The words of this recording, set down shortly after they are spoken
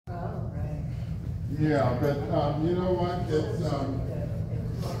Yeah, but you know what?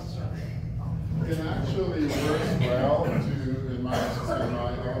 It actually works well in my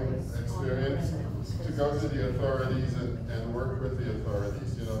own experience, to go to the authorities and work with the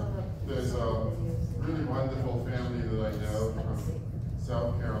authorities. You know, there's a really wonderful family that I know from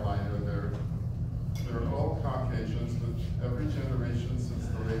South Carolina. They're all Caucasians, but every generation since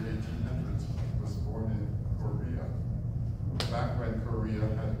the late 1800s was born in Korea. Back when Korea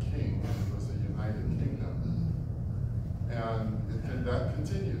had a king, and it was a united kingdom. And that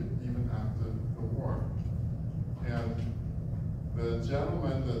continued even after the war. And the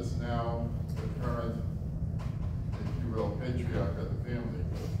gentleman that's now the current, if you will, patriarch of the family,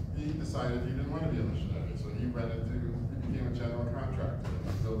 he decided he didn't want to be a missionary, so he became a general contractor,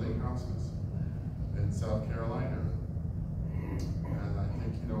 building houses in South Carolina. And I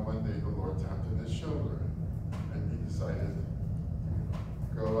think, you know, one day the Lord tapped on his shoulder, and he decided to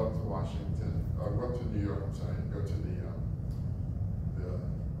go up to Washington, or go up to New York, go to the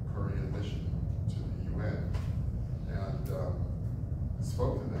Korean mission to the UN, and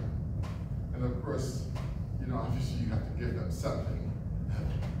spoke to them. And of course, you know, obviously you have to give them something.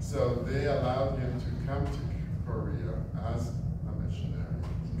 So they allowed him to come to Korea as a missionary.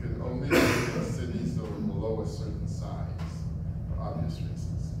 He could only go to cities that were below a certain size, for obvious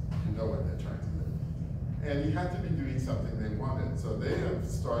reasons. You know what they're trying to do. And he had to be doing something they wanted. So they have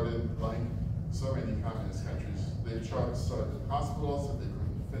started, like so many communist countries, they've started hospitals that they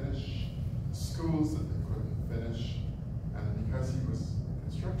couldn't finish, schools that they couldn't finish, and because he was in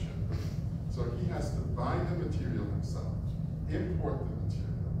construction. So he has to buy the material himself, import the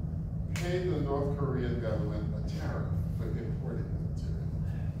material, pay the North Korean government a tariff for importing the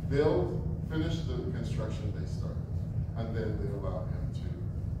material, finish the construction they started, and then they allow him to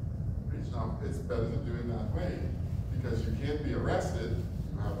preach. Now, it's better to do it that way, because you can't be arrested,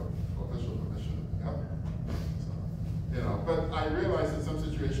 you have an official permission of the government. So, you know, but I realize in some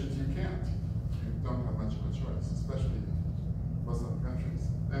situations you can't. You don't have much of a choice, especially in Muslim countries.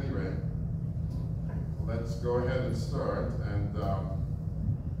 Anyway, let's go ahead and start, and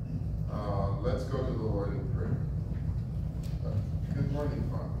let's go to the Lord in prayer. Good morning,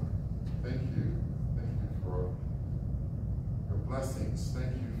 Father. Thank you. Thank you for your blessings.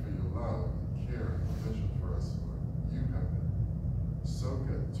 Thank you for your love, and care, and provision for us, Lord. You have been so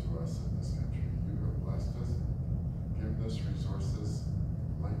good to us in this country. You have blessed us, given us resources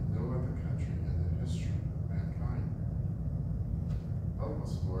like no other country in the history of mankind. Help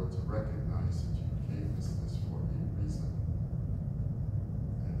us, Lord, to recognize that you gave us this for a reason,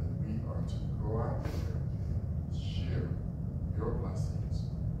 and that we are to go out there and share your blessings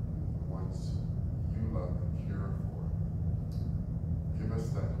with the ones you love and care for. Give us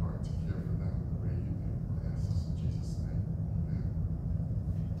that heart to care for them the way you do. I ask this in Jesus' name. Amen.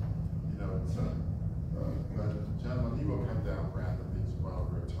 You know, it's the gentleman, he will come down randomly while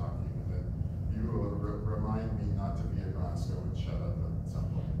we're talking, and then you will remind me not to be a Glasgow and shut up at some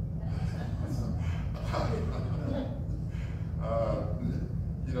point.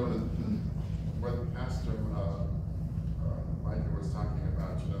 You know, what Pastor Micah was talking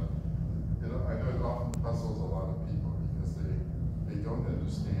about, you know, I know it often puzzles a lot of people because they don't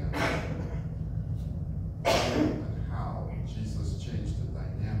understand when and how Jesus changed the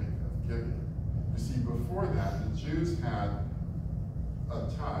dynamic of giving. You see, before that, the Jews had a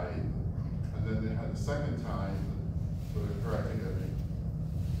tithe, and then they had a second tithe that occurred, I think, every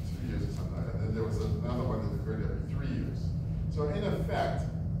 2 years or something like that. And then there was another one that occurred every 3 years. So in effect,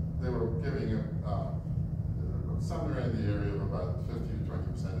 they were giving somewhere in the area of about 50 to 20%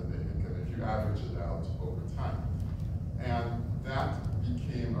 of their income if you average it out over time. And that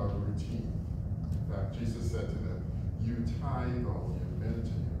became a routine. In fact, Jesus said to them, you tithe all your mint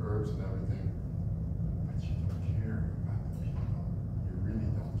and your herbs and everything, but you don't care about the people. You really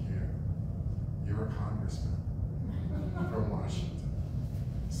don't care. You're a congressman from Washington.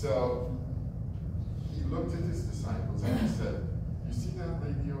 So he looked at his disciples and he said, you see that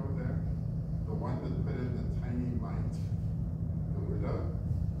lady over there? The one that put in the tiny mite, the widow?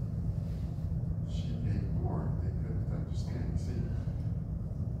 She gave more. They couldn't understand. You see,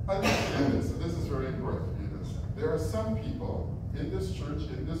 understand this, and this is very important for you to understand. There are some people in this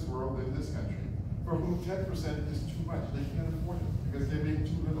church, in this world, in this country, for whom 10% is too much. They can't afford it because they make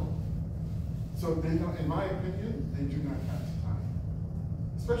too little. So they don't, in my opinion, they do not have time.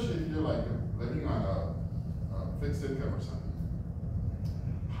 Especially if you're like living on a fixed income or something.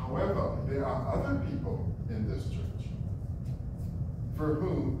 However, there are other people in this church for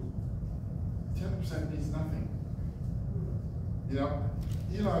whom 10% means nothing. You know,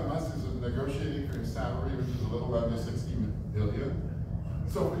 Elon Musk is negotiating for his salary, which is a little under $60 billion.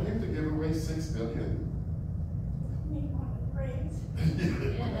 So for him to give away $6 billion,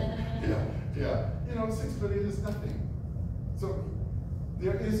 yeah. You know, $6 billion is nothing. So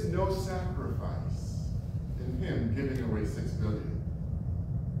there is no sacrifice in him giving away $6 billion.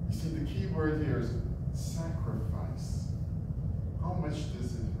 You see, the key word here is sacrifice. How much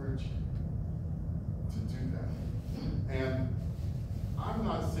does it hurt you to do that? And I'm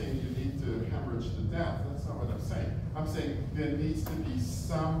not saying you need to hemorrhage to death. That's not what I'm saying. I'm saying there needs to be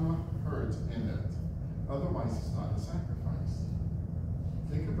some hurt in it. Otherwise, it's not a sacrifice.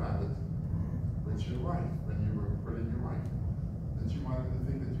 Think about it with your wife, when you were putting your wife. Did you want to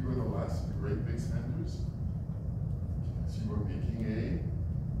think that you were the last great big spenders? You were making a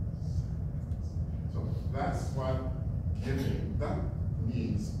sacrifice. So that's what giving, that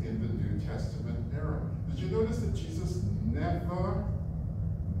means in the New Testament era. Did you notice that Jesus never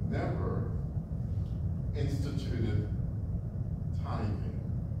instituted tithing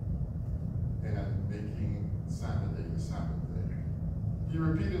and making Saturday the Sabbath day? He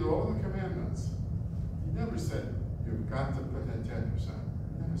repeated all the commandments. He never said, you've got to put in 10%.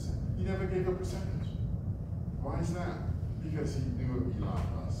 He never said. He never gave a percentage. Why is that? Because he knew of Elon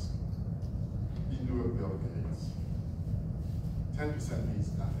Musk. He knew of Bill Gates. 10%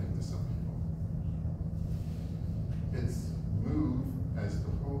 means nothing to some people. It's move as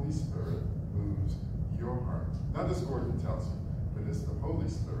the Holy Spirit moves your heart. Not as Gordon tells you, but as the Holy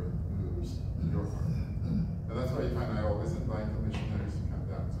Spirit moves your heart. And that's why you find I always invite the missionaries to come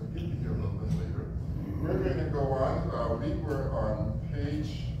down. So he'll be here a little bit later. We're going to go on. We were on page,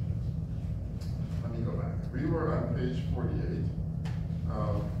 let me go back. We were on page 48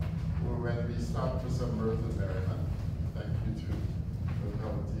 when we stopped for some words of merriment. Thank you to the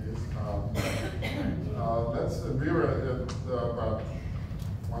volunteers. We were at about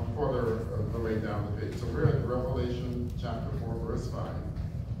 1/4 of the way down the page. So we're at Revelation chapter 4, verse 5.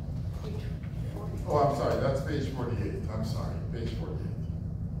 Oh, I'm sorry, that's page 48. I'm sorry, page 48.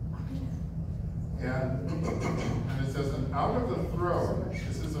 And it says, and out of the throne,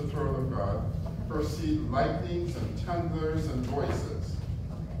 this is the throne of God, proceed lightnings and thunders and voices.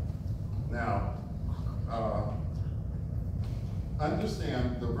 Now,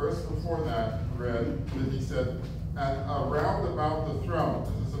 understand the verse before that read that he said, and around about the throne,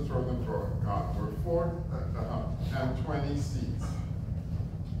 this is the throne of God, were 420 seats.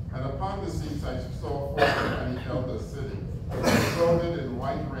 And upon the seats I saw 420 elders sitting, clothed in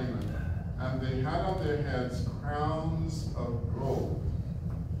white raiment, and they had on their heads crowns of gold.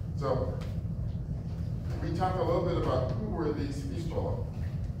 So, we talked a little bit about who were these people.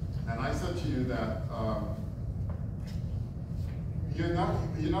 And I said to you that you're not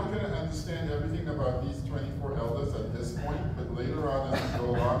going to understand everything about these 24 elders at this point, but later on as we go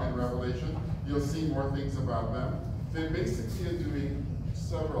along in Revelation, you'll see more things about them. They basically are doing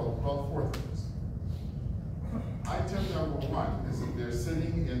four things. Item number one is that they're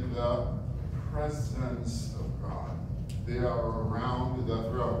sitting in the presence of God. They are around the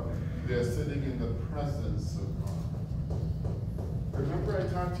throne. They're sitting in the presence of God. Remember I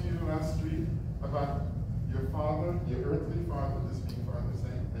talked to you last week about your father, your earthly father, this being Father's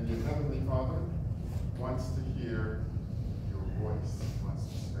name, and your heavenly Father wants to hear your voice, wants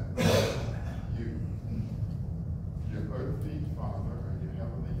to spend you. Your earthly father and your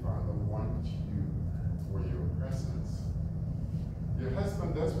heavenly Father want you for your presence. Your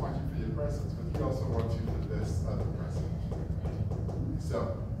husband does want you for your presence, but he also wants you for this other presence. So,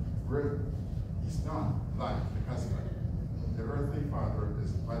 he's not like the husband. The earthly father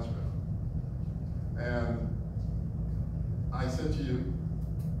is much better. And I said to you,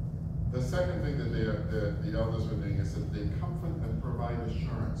 the second thing that the elders were doing is that they comfort and provide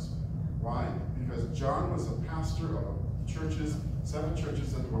assurance. Why? Because John was a pastor of churches, 7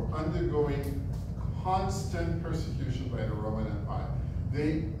 churches that were undergoing constant persecution by the Roman Empire.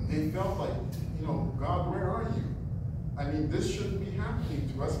 They felt like, you know, God, where are you? I mean, this shouldn't be happening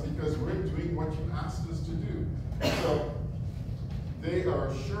to us because we're doing what you asked us to do. So they are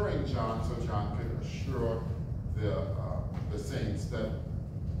assuring John, so John could assure the saints that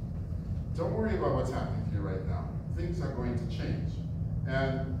don't worry about what's happening to you right now. Things are going to change.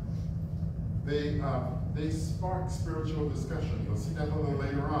 And they spark spiritual discussion. You'll see that a little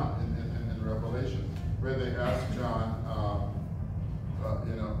later on in Revelation, where they ask John,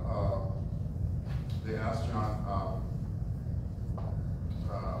 they ask John,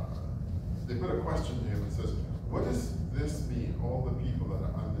 they put a question to him and says, what does this mean, all the people that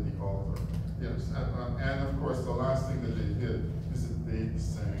are under the altar? Yes, and of course the last thing that they did is that they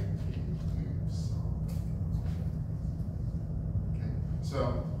sang a new song. Okay,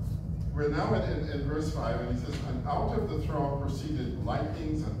 so we're now in verse 5, and he says, and out of the throne proceeded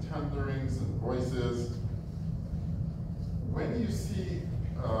lightnings and thunderings and voices. When you see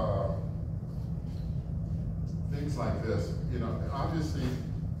things like this, you know, obviously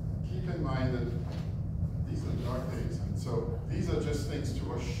keep in mind that these are dark days, and so these are just things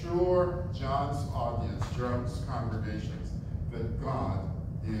to assure John's audience, John's congregations, that God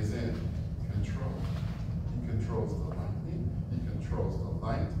is in control. He controls the lightning, he controls the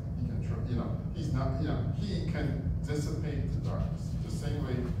light, he controls, you know, he's not, you know, he can dissipate the darkness. The same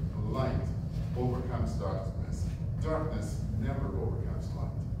way light overcomes darkness. Darkness never overcomes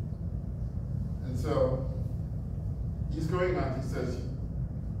light. And so he's going on, he says,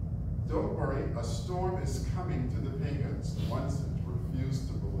 don't worry, a storm is coming to the pagans, the ones that refuse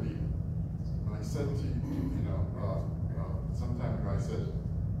to believe. And I said to you, you know, some time ago, I said,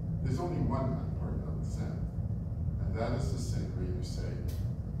 there's only one unpardonable sin, and that is the sin where you say,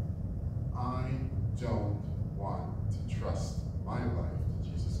 I don't want to trust my life to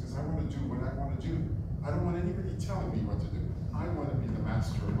Jesus, because I want to do what I want to do. I don't want anybody telling me what to do. I want to be the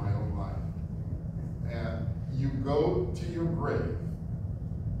master of my own life. And you go to your grave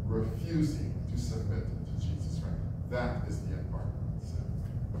refusing to submit to Jesus Christ. That is the unpardonable sin.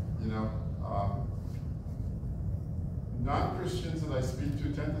 You know, non-Christians that I speak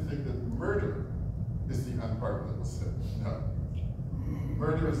to tend to think that murder is the unpardonable sin. No.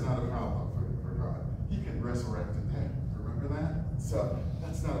 Murder is not a problem for God. He can resurrect the dead. Remember that? So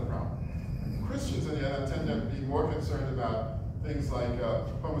that's not a problem. Christians, on the other hand, tend to be more concerned about things like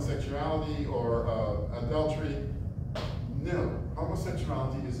homosexuality or adultery. No,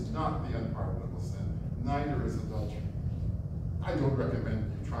 homosexuality is not the unpardonable sin. Neither is adultery. I don't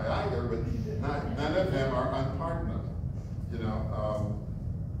recommend you try either, but none of them are unpardonable. You know,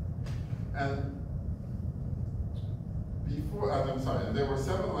 and before, I'm sorry, and there were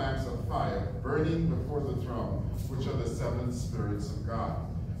 7 lamps of fire burning before the throne, which are the 7 spirits of God.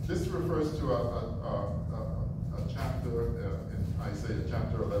 This refers to a chapter in Isaiah,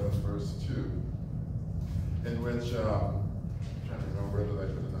 chapter 11, verse 2, in which, I'm trying to remember where did I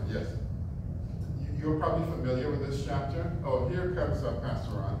put it on? Yes. You're probably familiar with this chapter. Oh, here comes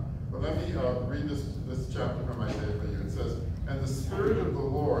Pastor Ron. But let me read this chapter from Isaiah for you. It says, and the Spirit of the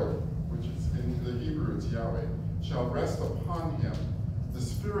Lord, which is in the Hebrew, it's Yahweh, shall rest upon him, the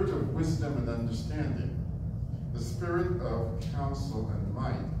Spirit of wisdom and understanding, the Spirit of counsel and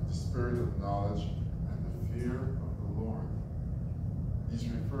might, the Spirit of knowledge and the fear of the Lord. He's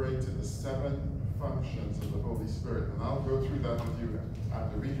referring to the 7 functions of the Holy Spirit. And I'll go through that with you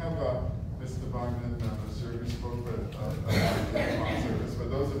after. We have Mr. Bogdan, the service spoke at service. For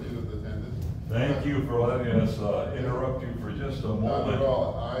those of you that attended. Thank you for letting us interrupt you for just a moment. Not at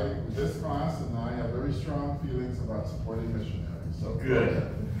all. This class and I have very strong feelings about supporting missionaries. So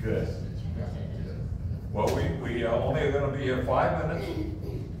good, good. Well, we are only going to be here 5 minutes,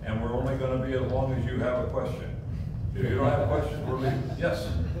 and we're only going to be as long as you have a question. If you don't have a question, we're leaving. Yes?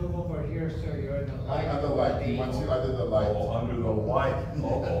 Move over here so you're in the light. Under the light. He wants you under the light. Oh, under the light.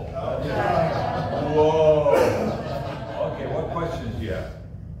 Uh-oh. Whoa. Okay, what questions do you have?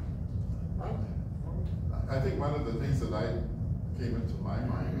 I think one of the things that came into my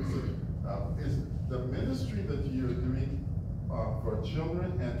mind is the ministry that you're doing for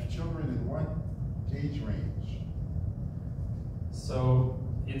children, and children in what age range? So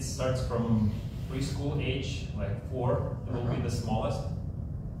it starts from preschool age, like 4, it will be the smallest,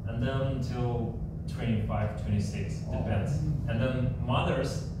 and then until 25, 26, depends. And then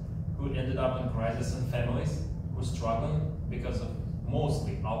mothers who ended up in crisis and families who are struggling because of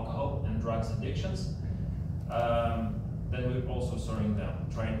mostly alcohol and drugs addictions, then we're also serving them,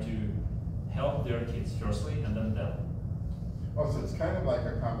 trying to help their kids firstly and then them. Oh, so it's kind of like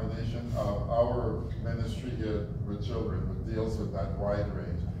a combination of our ministry here with children, which deals with that wide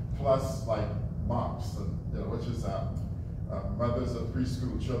range, plus like MOPS, and, you know, which is mothers of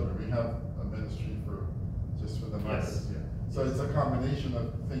preschool children. We have a ministry just for the mothers here. So it's a combination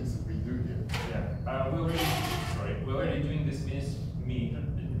of things that we do here. Yeah, we're already doing this ministry,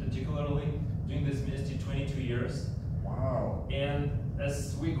 particularly doing this ministry 22 years. Wow. And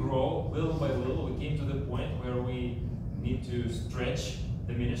as we grow, little by little, we came to the point where we need to stretch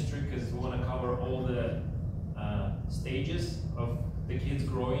the ministry because we want to cover all the stages of the kids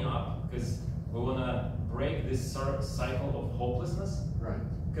growing up, because we want to break this cycle of hopelessness. Right.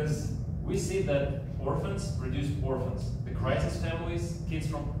 Because we see that orphans produce orphans. The crisis families, kids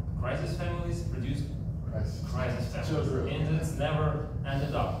from crisis families produce crisis families. Children. And it's never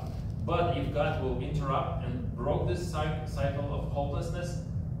ended up. But if God will interrupt and broke this cycle of hopelessness,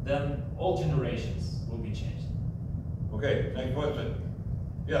 then all generations will be changed. Okay, next question.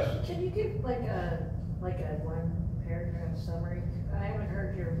 Yes. Can you give like a one paragraph summary? I haven't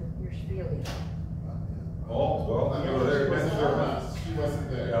heard your spiel yet. Oh, well, you were there, She wasn't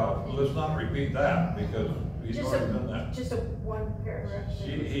there. yeah, let's not repeat that, because he's Just already done that. Just a one paragraph.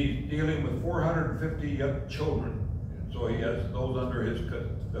 He's dealing with 450 young children, so he has those under his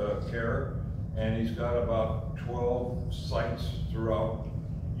care, and he's got about 12 sites throughout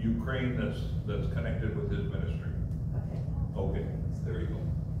Ukraine that's connected with his ministry. Okay. Okay, there you go.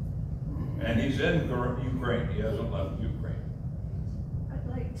 And he's in Ukraine, he hasn't left Ukraine. I'd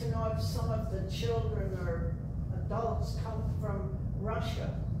like to know if some of the children or adults come from Russia,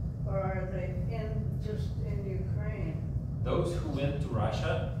 or are they just in Ukraine? Those who went to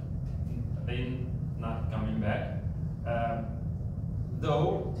Russia, they're not coming back.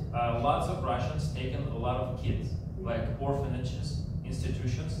 Though lots of Russians taken a lot of kids, like orphanages,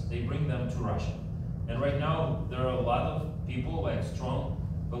 institutions, they bring them to Russia. And right now, there are a lot of people, like strong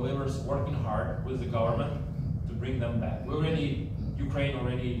believers, working hard with the government to bring them back. Ukraine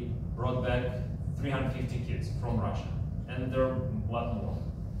already brought back 350 kids from Russia, and there are a lot more.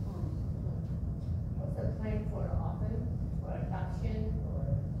 What's the plan for orphan, for adoption, or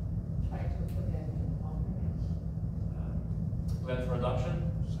try to put them in orphanage? Plan for adoption?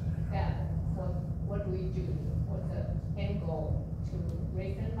 Yeah, so what do we do? What's the end goal? To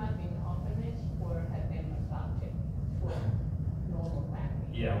raise them up in orphanage or have them adopted for normal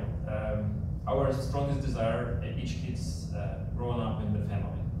family? Yeah, our strongest desire, each kid's growing up in the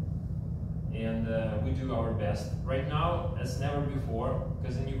family. And we do our best. Right now, as never before,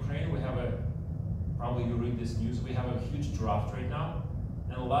 because in Ukraine we have probably you read this news, we have a huge draft right now,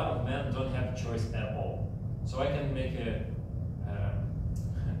 and a lot of men don't have a choice at all. So I can make a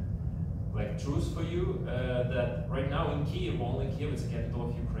like truth for you that right now in Kiev, only Kiev is the capital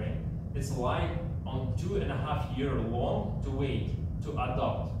of Ukraine, it's line on 2.5 years long to wait to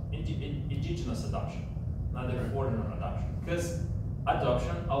adopt, indigenous adoption, not a foreigner adoption. Because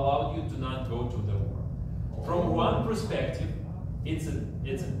adoption allowed you to not go to the war. From one perspective, it's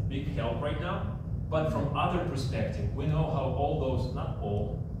a big help right now, but from other perspective, we know how all those, not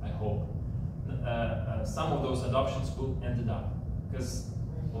all, I hope, some of those adoptions will ended up. Because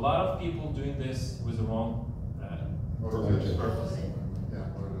a lot of people doing this with the wrong Motivation. purpose. Yeah,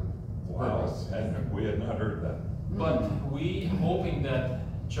 Wow, purpose. and we had not heard that. But we hoping that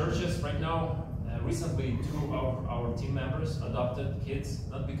churches right now, recently 2 of our team members adopted kids,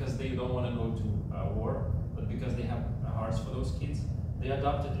 not because they don't want to go to war, but because they have hearts for those kids. They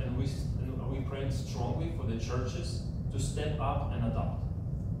adopted, and we praying strongly for the churches to step up and adopt,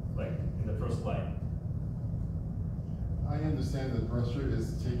 like in the first line. I understand that Russia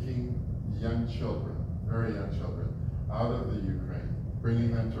is taking young children, very young children, out of the Ukraine,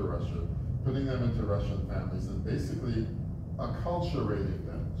 bringing them to Russia, putting them into Russian families, and basically acculturating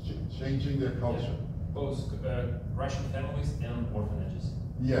them, changing their culture. Yeah. Both Russian families and orphanages.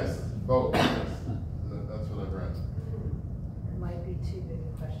 Yes, both. Yes. That's what I've read. It might be too big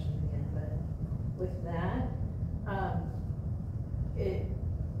a question again, but with that,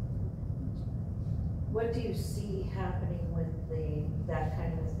 what do you see happening with that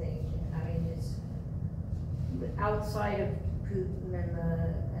kind of thing? I mean, it's outside of Putin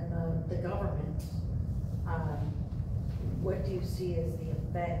and the government. What do you see as the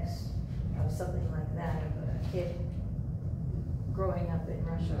effects of something like that, of a kid growing up in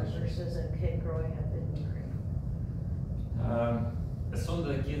Russia versus a kid growing up in Ukraine? As soon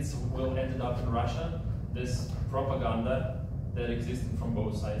as the kids will end up in Russia, this propaganda that exists from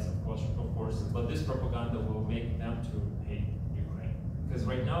both sides, of course, but this propaganda will make them to hate Ukraine. Because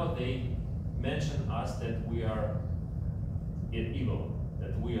right now they mention us that we are evil,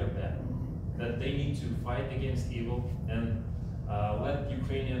 that we are bad, that they need to fight against evil and let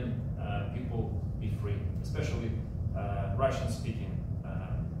Ukrainian people be free, especially Russian-speaking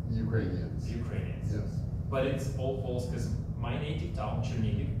Ukrainians. Yes. But it's all false, because my native town,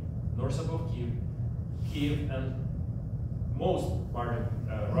 Chernihiv, north of Kiev, and most part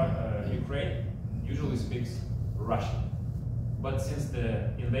of Ukraine usually speaks Russian. But since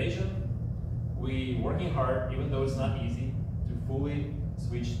the invasion, we working hard, even though it's not easy, to fully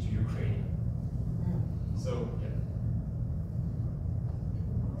switch to Ukrainian. So, yeah.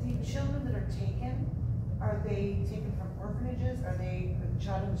 The children that are taken, are they taken from orphanages? Are they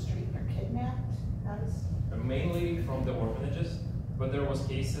shot in the street or kidnapped? How does... Mainly from the orphanages, but there was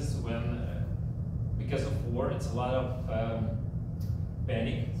cases when, because of war, it's a lot of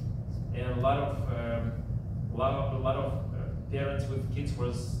panic, and a lot of parents with kids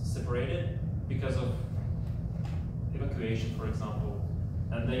was separated because of evacuation, for example,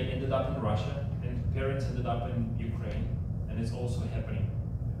 and they ended up in Russia, and parents ended up in Ukraine, and it's also happening.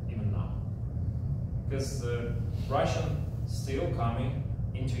 because Russian still coming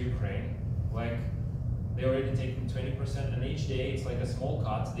into Ukraine, like they already taking 20%, and each day it's like a small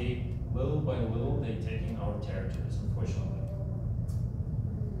cut. They little by little they taking our territories, unfortunately.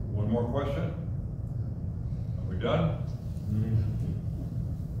 One more question? Are we done?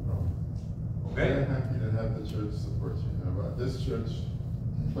 Very Okay. happy to have the church support you. This church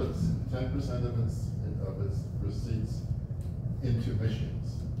puts 10% of its receipts into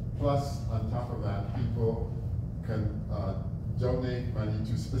missions. Plus, on top of that, people can donate money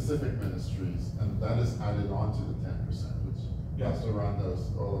to specific ministries, and that is added on to the 10%, which Pastor Ron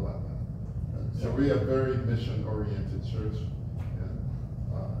knows all about that. So we are a very mission-oriented church,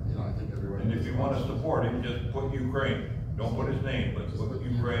 and I think everyone. And if you want to support him, just put Ukraine. Don't put his name, but put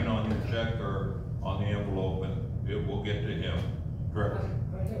Ukraine on your check or on the envelope, and it will get to him directly.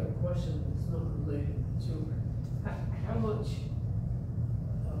 I have a question that's not related to, how much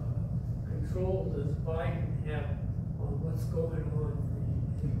control does Biden have on what's going on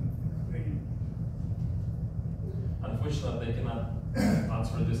in Ukraine? Unfortunately, I cannot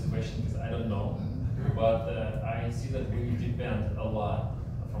answer this question because I don't know. But I see that we depend a lot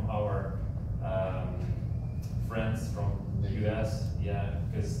from our friends from the US, yeah,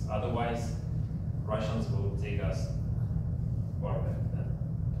 because otherwise Russians will take us far back then.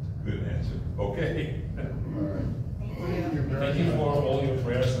 Good answer. Okay. All right. Thank you very Thank you much. for all your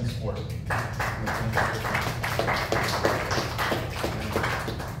prayers and support.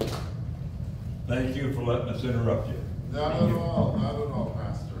 Thank you for letting us interrupt you. Not at all,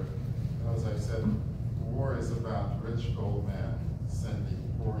 Pastor. As I said, war is about rich old men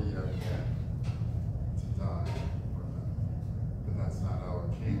sending poor young men to die for them. But that's not our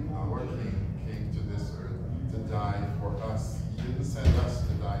King. Our King came to this earth to die for us. He didn't send us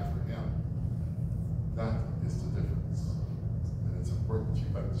to die for him. That is the difference. And it's important you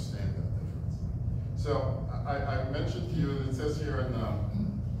understand that difference. So I mentioned to you, it says here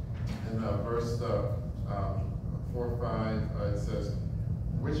in verse 4, 5, it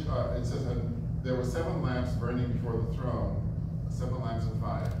says, and there were 7 lamps burning before the throne, 7 lamps of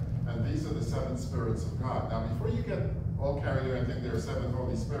fire, and these are the 7 spirits of God. Now, before you get all carried away and think there are 7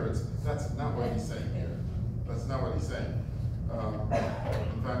 Holy Spirits, that's not what he's saying here. That's not what he's saying.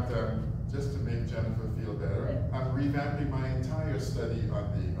 In fact, just to make Jennifer feel better, I'm revamping my entire study on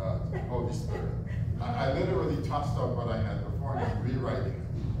the Holy Spirit. I literally tossed out what I had before and I'm rewriting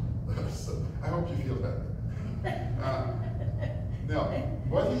it. So I hope you feel better. Now,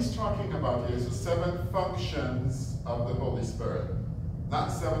 what he's talking about here is the 7 functions of the Holy Spirit.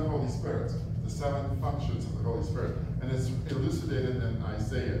 Not 7 Holy Spirits, the 7 functions of the Holy Spirit. And it's elucidated in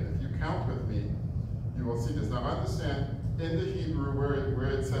Isaiah. If you count with me, you will see this. Now understand, in the Hebrew, where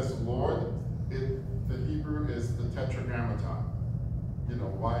it says Lord, the Hebrew is the tetragrammaton.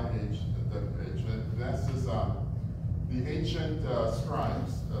 YH, WH. That's just, the ancient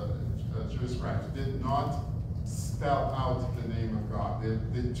scribes, Jewish scribes, did not spell out the name of God.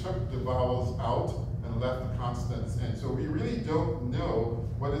 They took the vowels out and left the consonants in. So we really don't know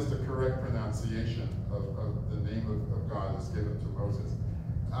what is the correct pronunciation of the name of God as given to Moses.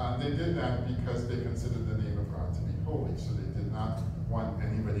 They did that because they considered the name of God to be holy, so they did not want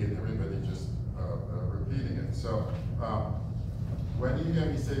anybody and everybody just repeating it. So when you hear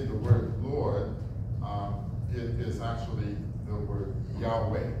me say the word Lord, it is actually the word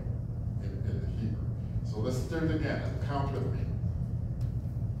Yahweh in the Hebrew. So let's do it again and count with me.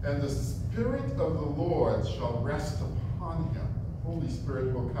 And the Spirit of the Lord shall rest upon him. The Holy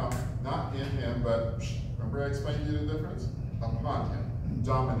Spirit will come, not in him, but, remember I explained to you the difference? Upon him,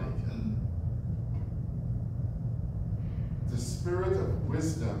 dominate him. The Spirit of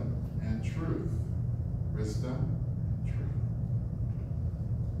wisdom and truth. Wisdom, truth.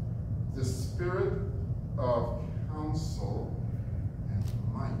 The Spirit of counsel and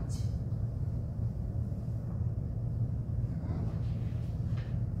might.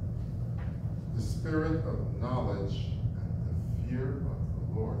 The Spirit of knowledge and the fear of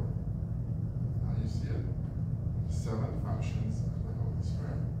the Lord. Now you see it. 7 functions of the Holy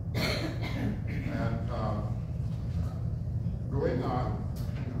Spirit. And going on,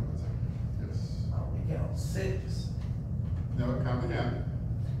 yes. We count 6. No, come again.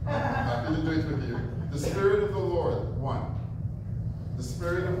 I'm happy to do it with you. The Spirit of the Lord, 1. The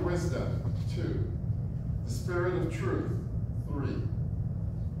Spirit of wisdom, 2. The Spirit of truth, 3.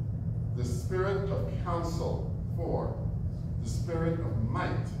 The Spirit of counsel, 4. The Spirit of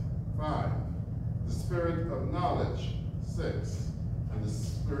might, 5. The Spirit of knowledge, 6. And the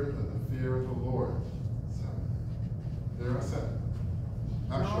Spirit of the fear of the Lord, 7. There are 7.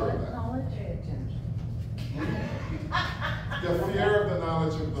 I'm sure of that. Knowledge, pay attention. The fear of the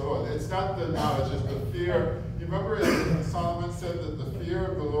knowledge of the Lord. It's not the knowledge, it's the fear. You remember Solomon said that the fear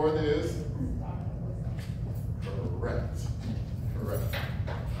of the Lord is? Correct. Correct.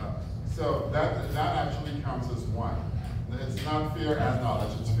 So that actually counts as one. It's not fear and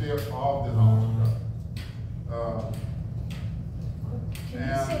knowledge, it's fear of the knowledge of God. Can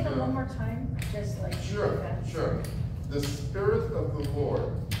you say them one more time? Just like Sure, sure. The Spirit of the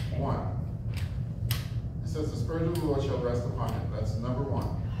Lord, one. It says the Spirit of the Lord shall rest upon him. That's number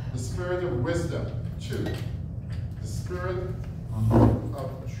one. The Spirit of wisdom, two. The Spirit of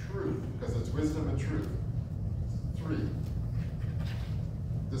truth, because it's wisdom and truth, three.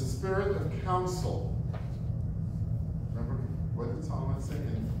 The Spirit of counsel. Remember, what did Solomon say?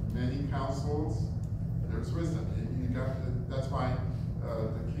 In many counsels, there's wisdom. You got, that's why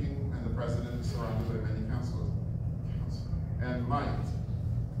the king and the president is surrounded by many counselors. And might.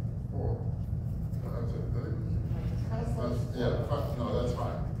 Four. No, that's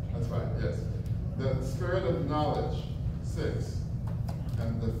fine. That's fine, yes. The spirit of knowledge, 6.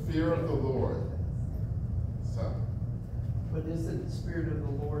 And the fear of the Lord, 7. But isn't the Spirit of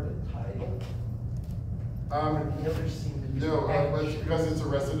the Lord a title? The others seem to be. No, it's because it's the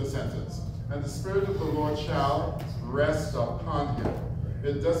rest of the sentence. And the Spirit of the Lord shall rest upon him.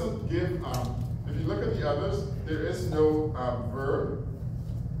 It doesn't give, if you look at the others, there is no verb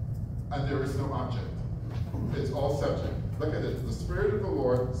and there is no object. It's all subject. Look at it. The Spirit of the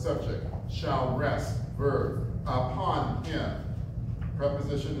Lord, subject, shall rest, verb, upon him,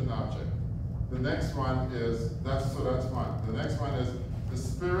 preposition and object. The next one is, that's one. The next one is the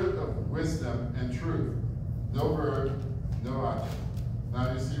Spirit of wisdom and truth. No verb, no object.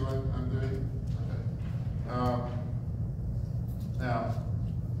 Now you see what I'm doing? Okay. Now,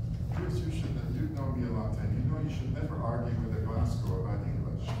 Bruce, you know me a long time. You know you should never argue with a Glasgow about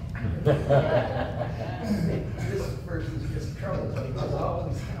English. This person's just trouble because all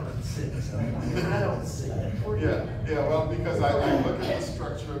these counting six. I don't see it. Yeah, well, because I look at the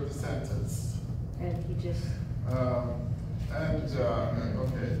structure of the sentence. And he just...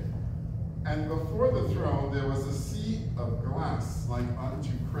 okay. And before the throne there was a sea of glass like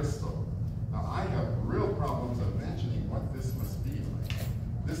unto crystal. Now I have real problems imagining what this must be like.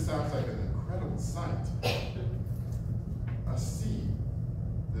 This sounds like an incredible sight. A sea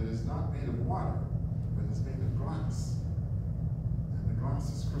that is not made of water, but is made of glass. And the glass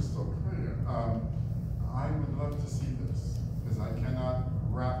is crystal clear. I would love to see this, because I cannot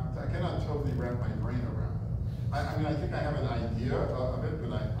totally wrap my brain around it. I mean, I think I have an idea of it,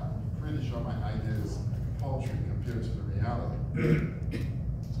 but I'm pretty sure my idea is paltry compared to the reality.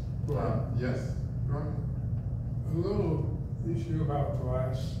 Yes? Go ahead. A little issue about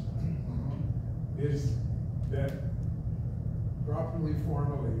glass is that properly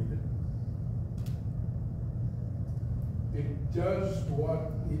formulated, it does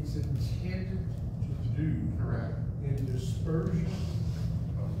what it's intended to do. Correct. In dispersion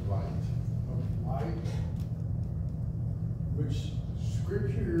Of light. Which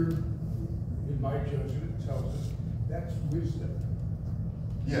Scripture, in my judgment, tells us that's wisdom.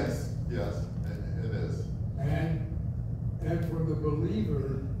 Yes, it is. And for the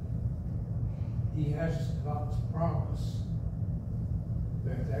believer, he has God's promise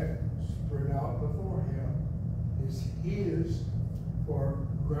that spread out before him is his for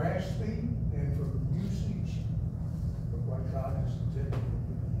grasping and for usage of what God has intended to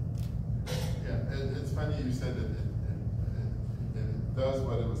do. Yeah, it's funny you said it does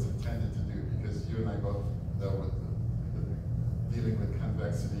what it was intended to do, because you and I both know with dealing with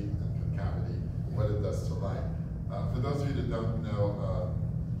convexity and concavity, what it does to light. For those of you that don't know,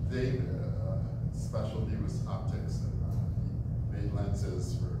 David, specialty was optics, and he made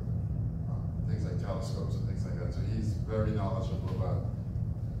lenses for things like telescopes and things like that. So he's very knowledgeable about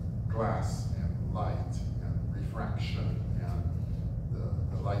glass and light and refraction and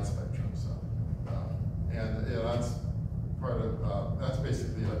the light spectrum. So, and that's part of that's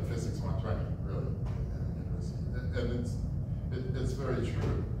basically like physics 120, really, in university. And it's very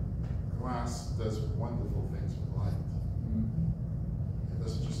true. Glass does wonderful things with light. It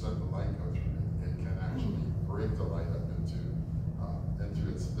doesn't just let the light go through it. It can actually break the light up into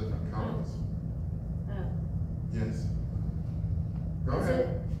its different colors. Yes. Go Is ahead. it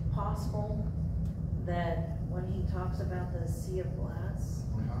possible that when he talks about the sea of glass,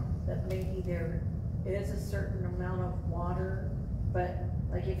 that maybe there is a certain amount of water, but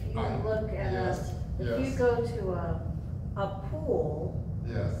like if you look at you go to a pool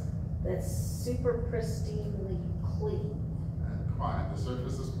that's super pristinely clean and quiet, the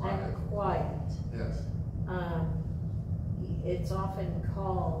surface is quiet. and quiet. Yes. It's often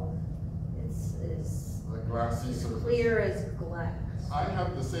called, is The glassy as surface. clear as glass. I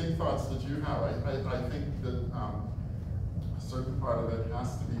have the same thoughts that you have. I think that a certain part of it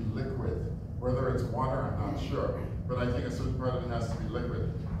has to be liquid. Whether it's water, I'm not sure. But I think a certain part of it has to be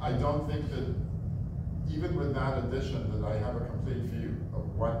liquid. I don't think that, even with that addition, that I have a complete view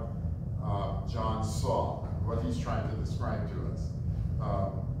of what John saw, what he's trying to describe to us.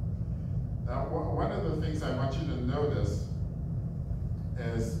 Now, one of the things I want you to notice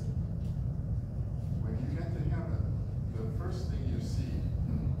is when you get to heaven, the first thing you see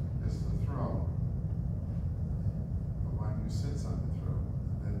is the throne, the one who sits on the throne,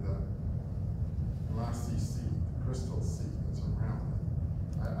 and the glassy seat, the crystal seat that's around it.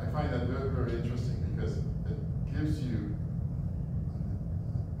 I find that very, very interesting because it gives you an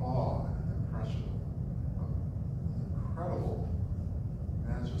awe and an impression of incredible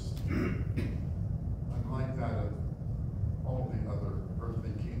majesty, unlike that of all the other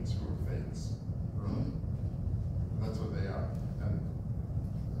earthly kings who are fakes. Really. That's what they are. And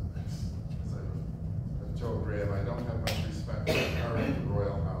as I've told Graham, I don't have much respect for the current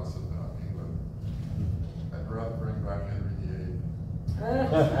royal house of England. I'd rather bring back Henry VIII.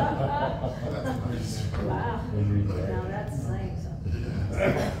 That's nice. Wow. Now that's saying something.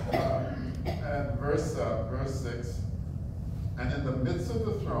 And verse 6, and in the midst of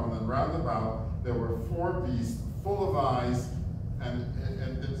the throne and round about there were 4 beasts full of eyes, and it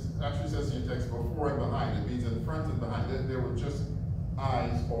actually says in your text before and behind. It means in front and behind. There were just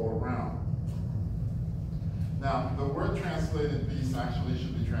eyes all around. Now, the word translated beast actually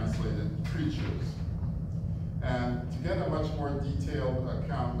should be translated creatures. And to get a much more detailed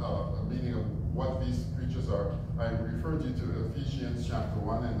account of a meaning of what these creatures are, I referred you to Ephesians chapter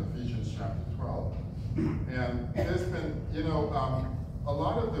 1 and Ephesians chapter 12. And there's been, a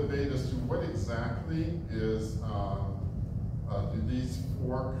lot of debate as to what exactly is, do these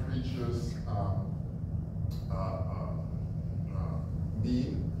 4 creatures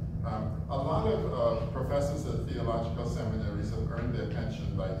mean? A lot of professors at theological seminaries have earned their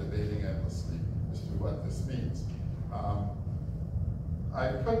pension by debating endlessly as to what this means.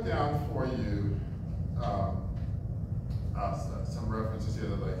 I put down for you some references here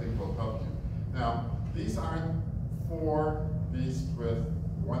that I think will help you. Now, these aren't 4 beasts with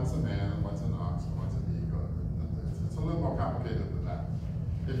one's a man and one's an ox and one's an eagle. It's a little more complicated than that.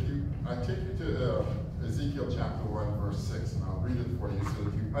 I take you to Ezekiel chapter 1, verse 6, and I'll read it for you so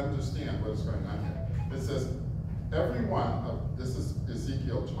that you understand what's going on here. It says, this is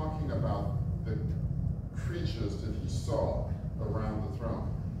Ezekiel talking about the creatures that he saw around the throne.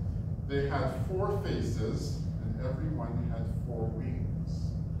 They had 4 faces, and every one had 4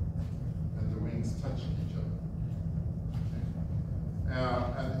 wings. And the wings touched each other. Okay?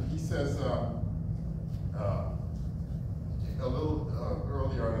 And he says, a little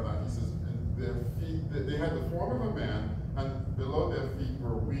earlier on that, he says, their feet, they had the form of a man, and below their feet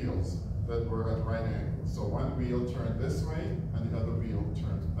were wheels that were at right angles. So one wheel turned this way, and the other wheel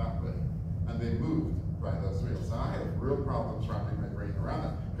turned that way. And they moved by those wheels. Now, I have real problems wrapping my brain around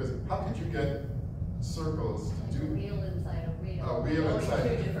that, because how could you get circles to do? A wheel inside a wheel. A wheel inside.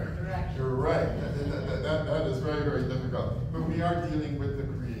 Going 2 different directions. You're right. That is very, very difficult. But we are dealing with the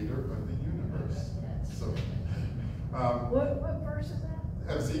creator of the universe. Yes. So, What verse is that?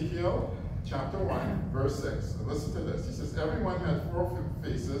 Ezekiel chapter 1, verse 6. And listen to this. He says, everyone had 4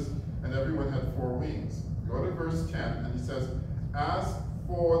 faces, and everyone had 4 wings. Go to verse 10, and he says, as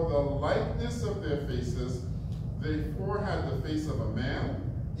for the likeness of their faces, they 4 had the face of a man.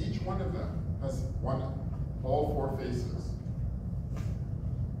 Each one of them has all 4 faces.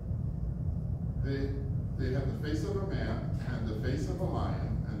 They had the face of a man, and the face of a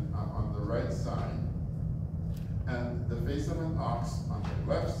lion, and on the right side, and the face of an ox on the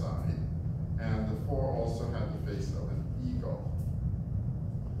left side, and the 4 also had the face of an eagle.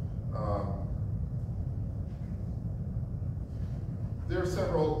 There are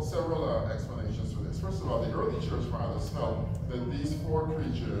several explanations for this. First of all, the early church fathers felt that these 4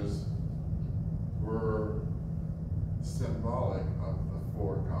 creatures were symbolic of the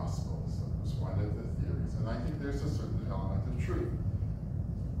 4 Gospels. That was one of the theories, and I think there's a certain element of truth.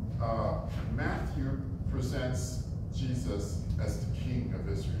 Matthew presents Jesus as the king of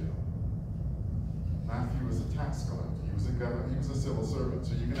Israel. Matthew was a tax collector. He was a governor. He was a civil servant.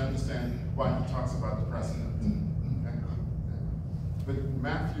 So you can understand why he talks about the precedent. But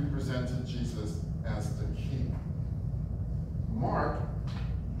Matthew presented Jesus as the king.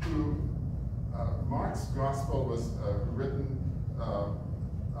 Mark's gospel was written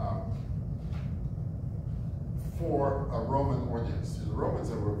for a Roman audience. The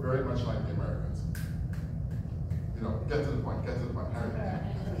Romans were very much like the Americans. get to the point, hurry.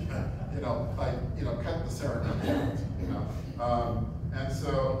 Cut the ceremony out, And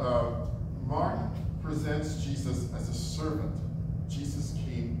so Mark presents Jesus as a servant. Jesus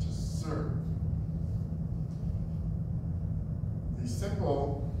came to serve. The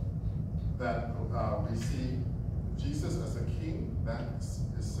symbol that we see Jesus as a king, that is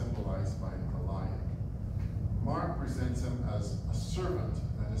symbolized by a lion. Mark presents him as a servant,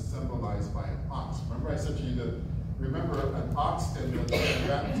 that is symbolized by an ox. Remember I said to you that, remember an ox in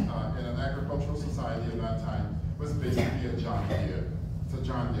an agricultural society of that time was basically a John Deere. It's a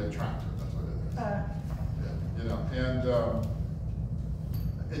John Deere tractor, that's what it is. And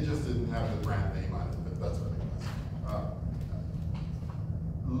it just didn't have the brand name on it, but that's what it was.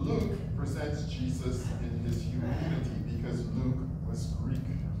 Luke presents Jesus in his humanity because Luke was Greek.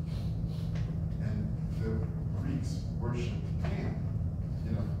 And the Greeks worshipped Pan.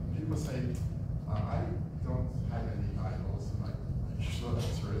 People say, I don't have any idols. And my short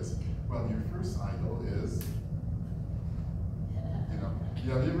answer is, well, your first idol is,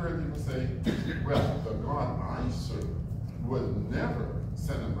 have you ever heard people say, well, the God I serve would never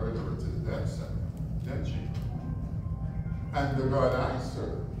send a murderer to the death cell, and the God I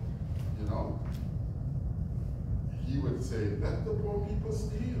serve, he would say, let the poor people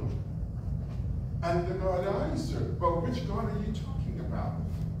steal. And the God I serve, but which God are you talking about?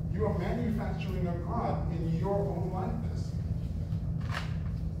 You are manufacturing a God in your own likeness.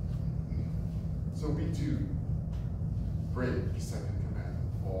 So we do break the second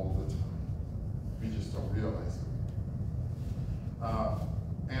commandment all the time. We just don't realize it.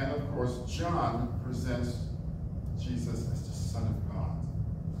 And of course, John presents Jesus as the Son of God,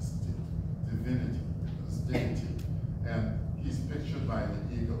 as divinity, as deity. And he's pictured by the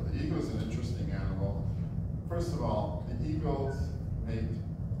eagle. The eagle is an interesting animal. First of all, the eagles mate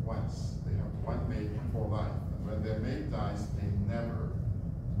once. They have one mate for life. And when their mate dies, they never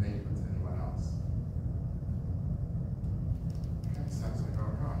mate with anyone else. Kind of sounds like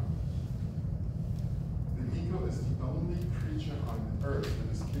our God. The eagle is the only creature on earth that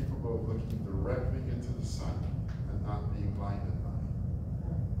is capable of looking directly into the sun and not being blinded by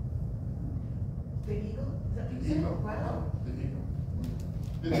it. The eagle? Is that what The you said? eagle. Wow. The eagle.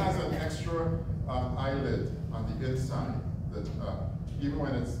 It has an extra eyelid on the inside that even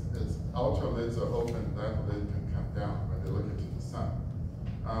when its outer lids are open, that lid can come down when they look into the sun.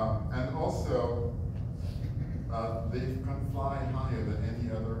 And also, they can fly higher than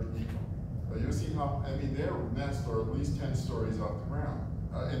any other eagle. You see how, their nests are at least 10 stories off the ground,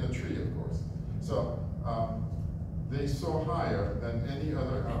 in a tree, of course. So they soar higher than any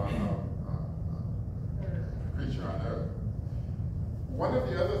other creature on Earth. One of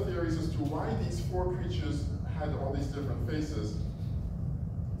the other theories as to why these four creatures had all these different faces,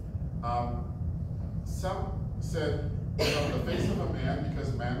 some said the face of a man,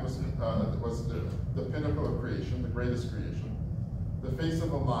 because man was the pinnacle of creation, the greatest creation. The face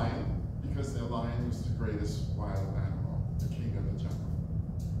of a lion, because the lion was the greatest wild animal, the king of the jungle.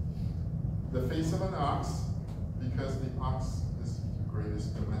 The face of an ox, because the ox is the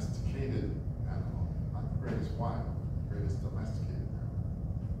greatest domesticated animal, not the greatest wild, the greatest domesticated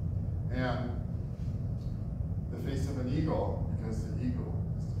animal. And the face of an eagle, because the eagle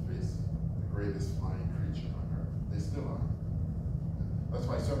is the greatest flying creature on earth. They still are. That's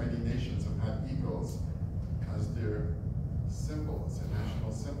why so many nations have had eagles as their symbol, it's a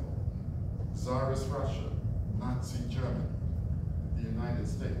national symbol. Tsarist Russia, Nazi Germany, the United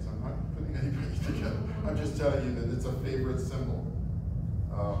States. I'm not putting anybody together. I'm just telling you that it's a favorite symbol.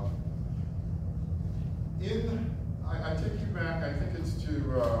 I take you back, I think it's to,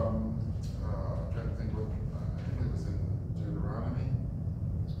 I'm trying to think what, I think it was in Deuteronomy.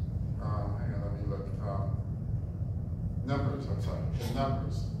 Hang on, let me look. Numbers, I'm sorry, in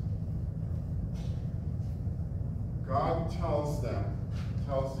Numbers. God tells the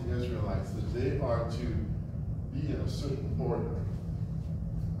Israelites that they are to be in a certain order.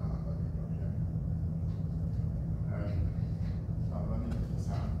 Let me go here. And let me get this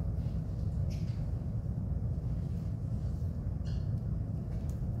out.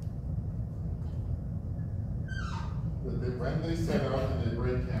 When they set out and they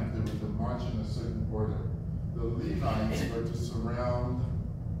break camp, they were to march in a certain order. The Levites were to surround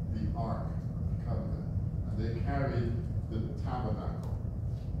the Ark of the Covenant, and they carried the tabernacle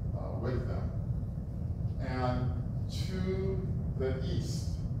with them. And to the east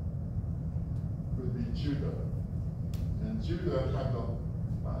would be Judah. And Judah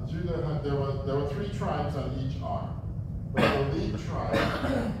had there were three tribes on each arm. But the lead tribe,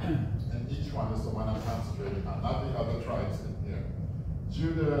 and each one is the one I'm concentrating on, not the other tribes in here.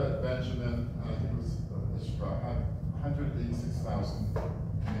 Judah, Benjamin, I think it was had 186,000 men.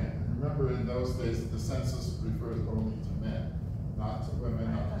 And remember, in those days, the census referred only to men, not to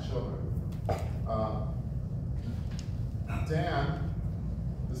women, not to children. Dan,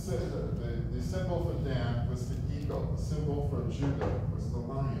 the symbol for Dan was the eagle. The symbol for Judah was the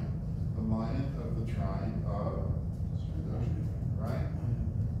lion of the tribe of Judah, right?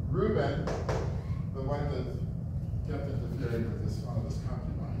 Reuben, the one that kept interfering with his father's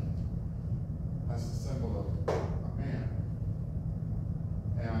concubine, has the symbol of a man.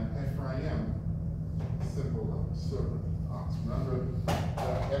 And Ephraim, the symbol of a serpent, ox. Remember,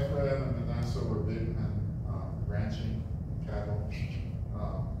 Ephraim and Manasseh were big and ranching cattle,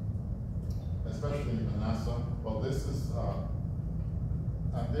 especially Manasseh. Well, this is,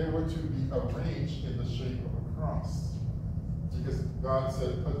 and they were to be arranged in the shape of a cross. Because God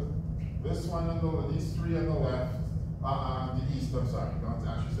said, put this one on these three on the left, on the east, I'm sorry, God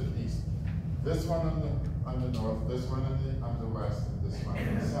actually said east. This one on the north, this one on the west, and this one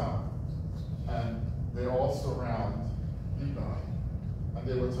on the south. And they all surround Levi. And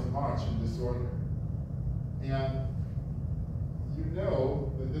they were to march in this order. And you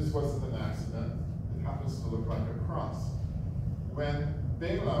know that this wasn't an accident. It happens to look like a cross. When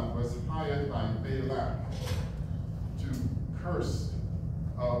Balaam was hired by Balak to curse,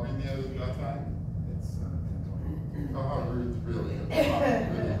 we near that time? It's oh, how rude, really.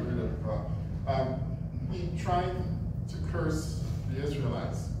 He tried to curse the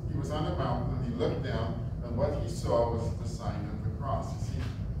Israelites. He was on a mountain, and he looked down, and what he saw was the sign of the cross. You see,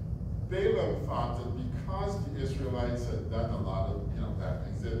 Balaam thought that because the Israelites had done a lot of bad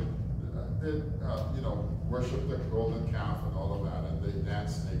things, they worshipped the golden calf and all of that, and they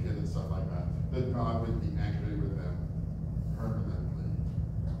danced naked and stuff like that, that God would be angry with them permanently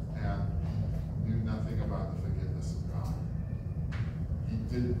and knew nothing about the forgiveness of God. He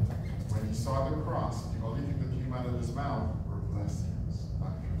didn't. When he saw the cross, the only thing that came out of his mouth were blessings,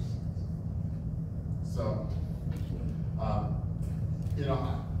 not curses. So,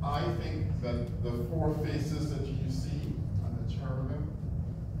 I think that the four faces that you see on the cherubim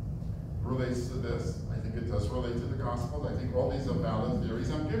relates to this. I think it does relate to the gospel. I think all these are valid theories.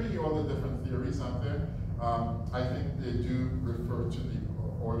 I'm giving you all the different theories out there. I think they do refer to the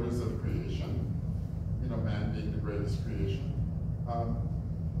orders of creation, man being the greatest creation.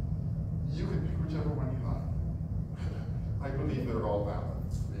 You can pick whichever one you like. I believe they're all valid,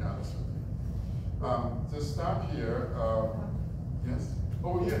 to be honest with you. To stop here, yes?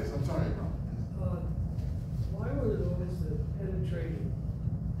 Oh, yes, I'm sorry. Why were those that penetrated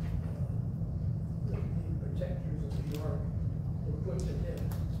the protectors of the ark were put to death?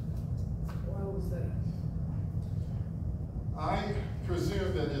 Why was that? I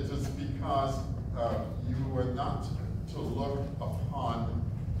presume that it is because you were not to look upon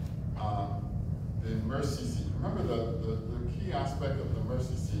the mercy seat. Remember the key aspect of the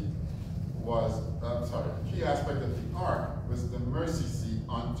mercy seat was, the key aspect of the ark was the mercy seat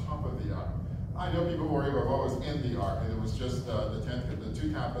on top of the ark. I know people worry about what was in the ark, and it was just the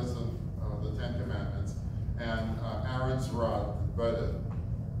two tablets of the Ten Commandments and Aaron's rod, but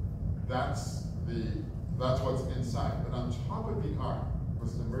that's what's inside. But on top of the ark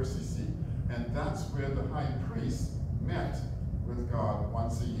was the mercy seat, and that's where the high priest met with God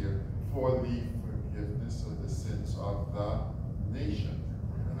once a year for the forgiveness of the sins of the nation.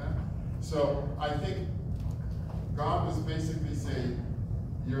 Amen? So I think God was basically saying,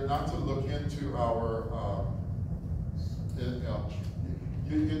 you're not to look into our,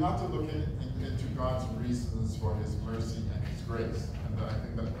 you're not to look into God's reasons for his mercy and his grace.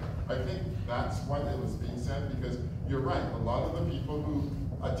 And I think that's what it was being said, because you're right, a lot of the people who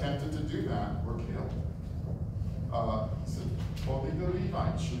attempted to do that were killed. So only the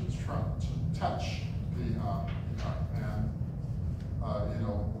Levites should touch the ark, and a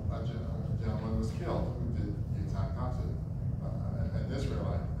gentleman was killed who did the exact opposite, an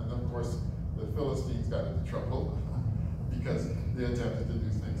Israelite. And of course, the Philistines got into trouble because they attempted to do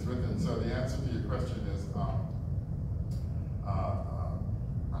things with him. So the answer to your question is,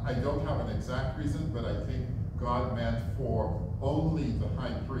 I don't have an exact reason, but I think God meant for only the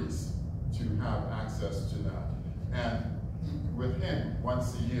high priest to have access to that, and with him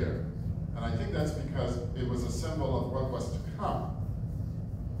once a year. And I think that's because it was a symbol of what was to come.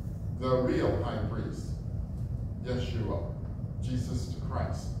 The real high priest, Yeshua, Jesus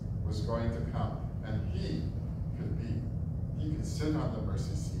Christ, was going to come, and he could sit on the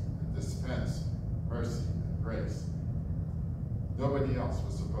mercy seat and dispense mercy and grace. Nobody else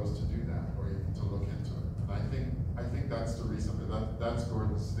was supposed to do that, or even to look into it. And I think that's the reason. That's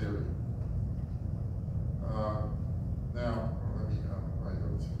Gordon's theory. Now, let me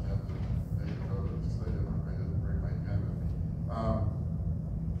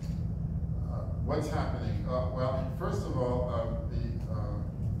what's happening? Well, first of all,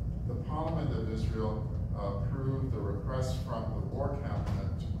 the Parliament of Israel approved the request from the War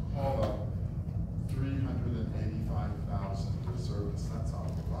Cabinet to call up 385,000 reservists. That's a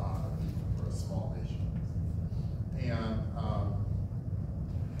lot of people for a small nation. And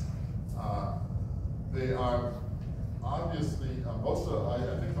they are obviously, most of, I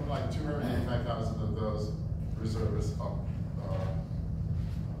think something like 285,000 of those reservists are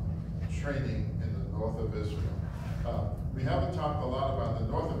training in the north of Israel. We haven't talked a lot about the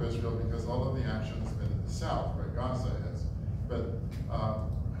north of Israel because all of the action has been in the south, where Gaza is. But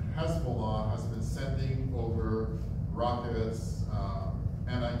Hezbollah has been sending over rockets,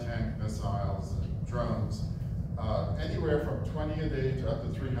 anti-tank missiles, and drones, anywhere from 20 a day to up to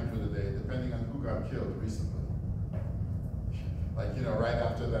 300 a day, depending on who got killed recently. Like, you know, right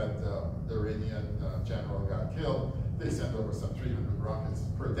after that the Iranian general got killed, they sent over some 300 rockets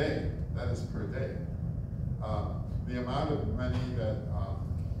per day. That is per day. The amount of money that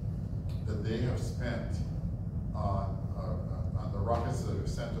they have spent on the rockets that are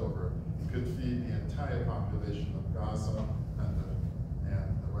sent over could feed the entire population of Gaza and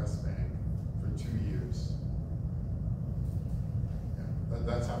the West Bank for 2 years. Yeah,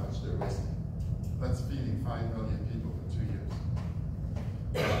 that's how much they're wasting. That's feeding 5 million people for 2 years.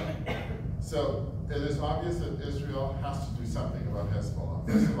 So it is obvious that Israel has to do something about Hezbollah.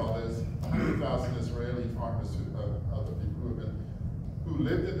 First of all, there's 100,000 Israeli farmers, other people who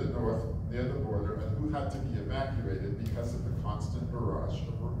lived in the north near the border and who had to be evacuated because of the constant barrage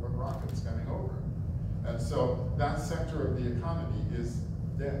of rockets coming over. And so that sector of the economy is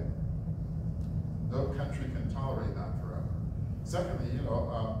dead. No country can tolerate that forever. Secondly, you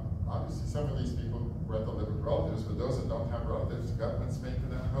know, obviously some of these people rent to live with relatives, but those that don't have relatives, the government's paying for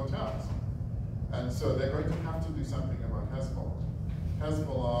them in hotels. And so they're going to have to do something about Hezbollah.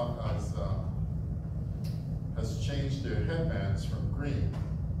 Hezbollah has changed their headbands from green,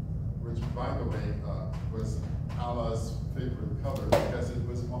 which, by the way, was Allah's favorite color because it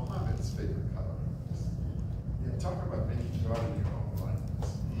was Muhammad's favorite color. Yeah, talk about making God in your own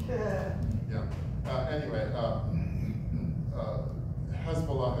likeness. Yeah. Anyway,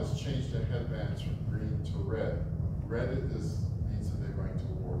 Hezbollah has changed their headbands from green to red. Red means that they're going to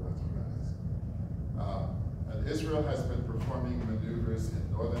war. That's what that is. And Israel has been performing maneuvers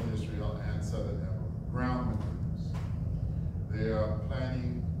in northern Israel and southern Israel, ground maneuvers. They are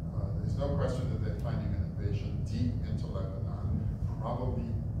planning, there's no question that they're planning an invasion deep into Lebanon, probably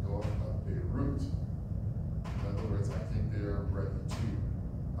north of Beirut. In other words, I think they're ready to do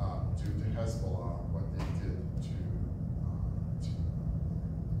to Hezbollah what they did to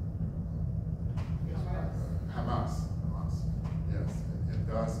Hamas, yes, in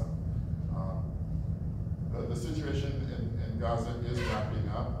Gaza. The situation in Gaza is wrapping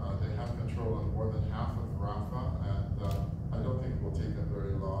up. They have control of more than half of Rafah, and I don't think it will take them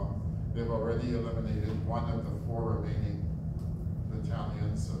very long. They've already eliminated one of the 4 remaining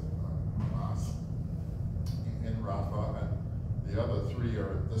battalions of Hamas in Rafah, and the other 3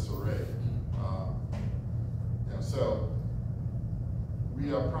 are in disarray. So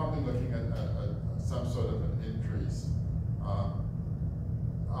we are probably looking at some sort of an increase.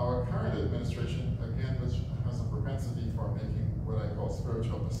 Our current administration, again, which has a propensity for making what I call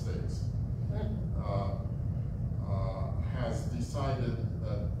spiritual mistakes, has decided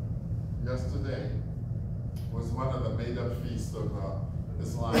that yesterday was one of the made-up feasts of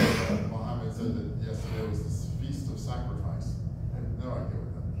Islam. Muhammad said that yesterday was this feast of sacrifice. I have no idea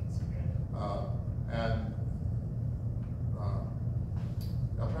what that means.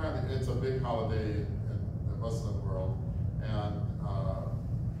 Apparently it's a big holiday in the Muslim world, and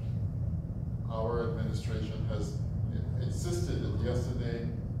our administration has insisted that yesterday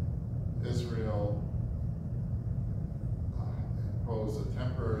Israel imposed a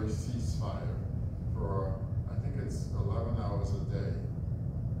temporary ceasefire for, I think it's 11 hours a day,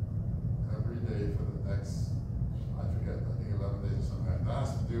 every day for the next, I think 11 days or something like that. That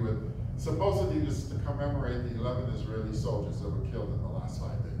has to do with, supposedly just to commemorate the 11 Israeli soldiers that were killed in the last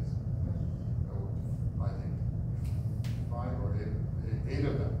 5 days. I think 5 or 8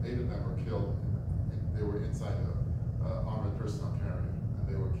 of them were killed. They were inside an armored personnel carrier, and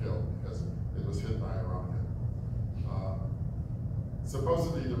they were killed because it was hit by a rocket.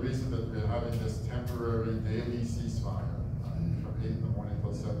 Supposedly, the reason that we're having this temporary daily ceasefire from 8 in the morning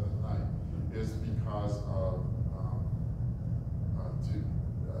till 7 at night is because of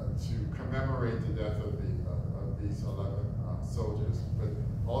to commemorate the death of these 11 soldiers, but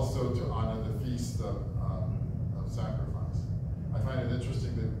also to honor the feast of sacrifice. I find it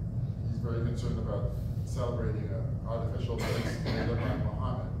interesting that he's very concerned about celebrating an artificial feast made up by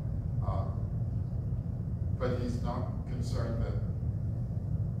Muhammad. but he's not concerned that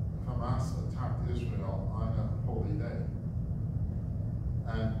Hamas attacked Israel on a holy day.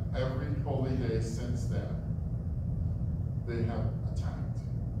 And every holy day since then, they have attacked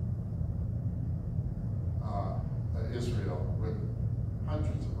Israel with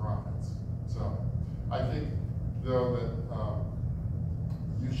hundreds of rockets. So I think, though, that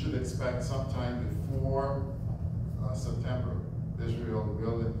you should expect sometime before September, Israel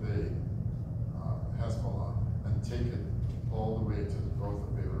will invade Hezbollah and take it all the way to the north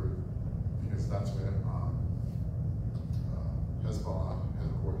of Beirut, because that's where Hezbollah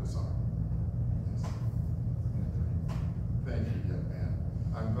headquarters are. Yes. Thank you, young man.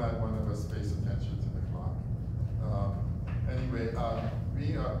 I'm glad one of us pays attention to the clock. Anyway,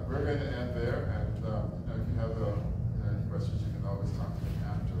 we're going to end there, and if you have any questions, you can always talk to me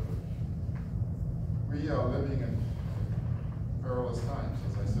after. We are living in perilous times,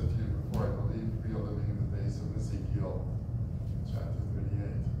 as I said to you before. I believe we are living in the days of Ezekiel, chapter 38.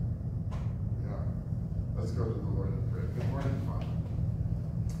 We are. Let's go to the Lord in prayer. Good morning, Father.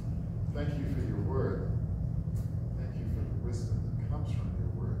 Thank you for your word. Thank you for the wisdom that comes from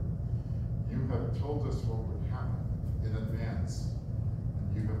your word. You have told us what would happen in advance,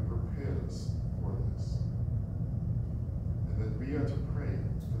 and you have prepared us for this. And that we are to pray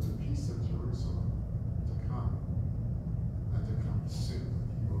for the peace of Jerusalem to come, and to come soon.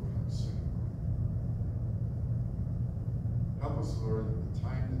 He will come soon. Help us, Lord, the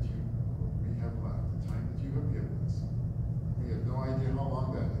time that we have left, the time that you have given us. We have no idea how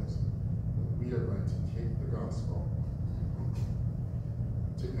long that is, but we are going to take the gospel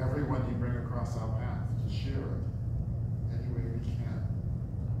to everyone you bring across our path, to share it any way we can,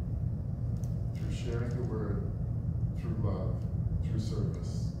 through sharing the word, through love, through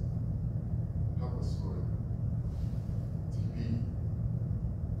service. Help us, Lord, to be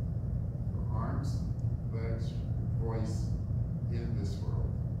your arms, legs, voice in this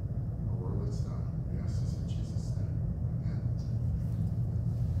world, a world that's done. We ask this in Jesus' name.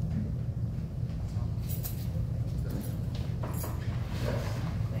 Amen.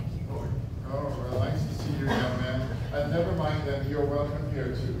 Oh, well, nice to see you, young man. And never mind, then you're welcome here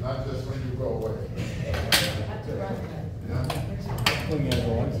too, not just when you go away. Yeah.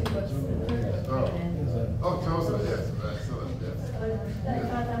 Oh, Joseph, yes, excellent, yes.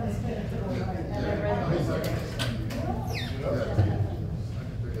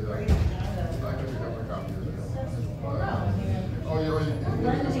 I can pick up a copy of this. Oh, you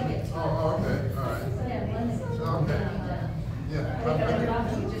oh, okay, all right. Okay. Yeah.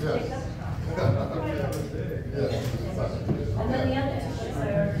 Yes. Yes. And then the other two, I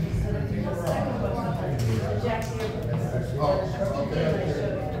already said, the second one, Jack's here. Oh, okay.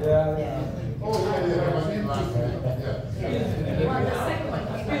 Yeah. Oh, yeah, I mean, last week, yeah. Well, the second one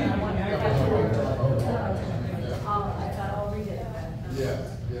came in, I wondered if I should, I'll read it. Yes,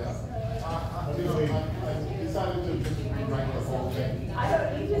 yeah. I decided to just rewrite the whole thing. I don't,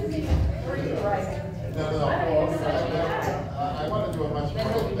 you just need to rewrite it. No. I want to do a much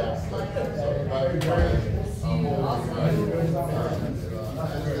more in-depth study.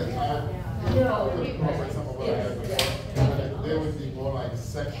 There would be more like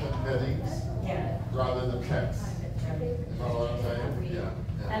section headings rather than text. You know what I'm saying? Yeah.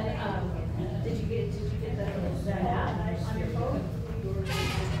 And did you get that app on your phone?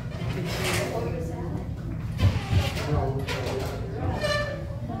 What was that?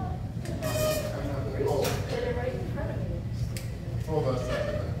 Hold on a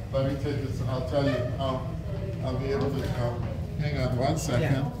second. Let me take this. I'll tell you. I'll be able to hang on one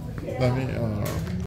second. Let me.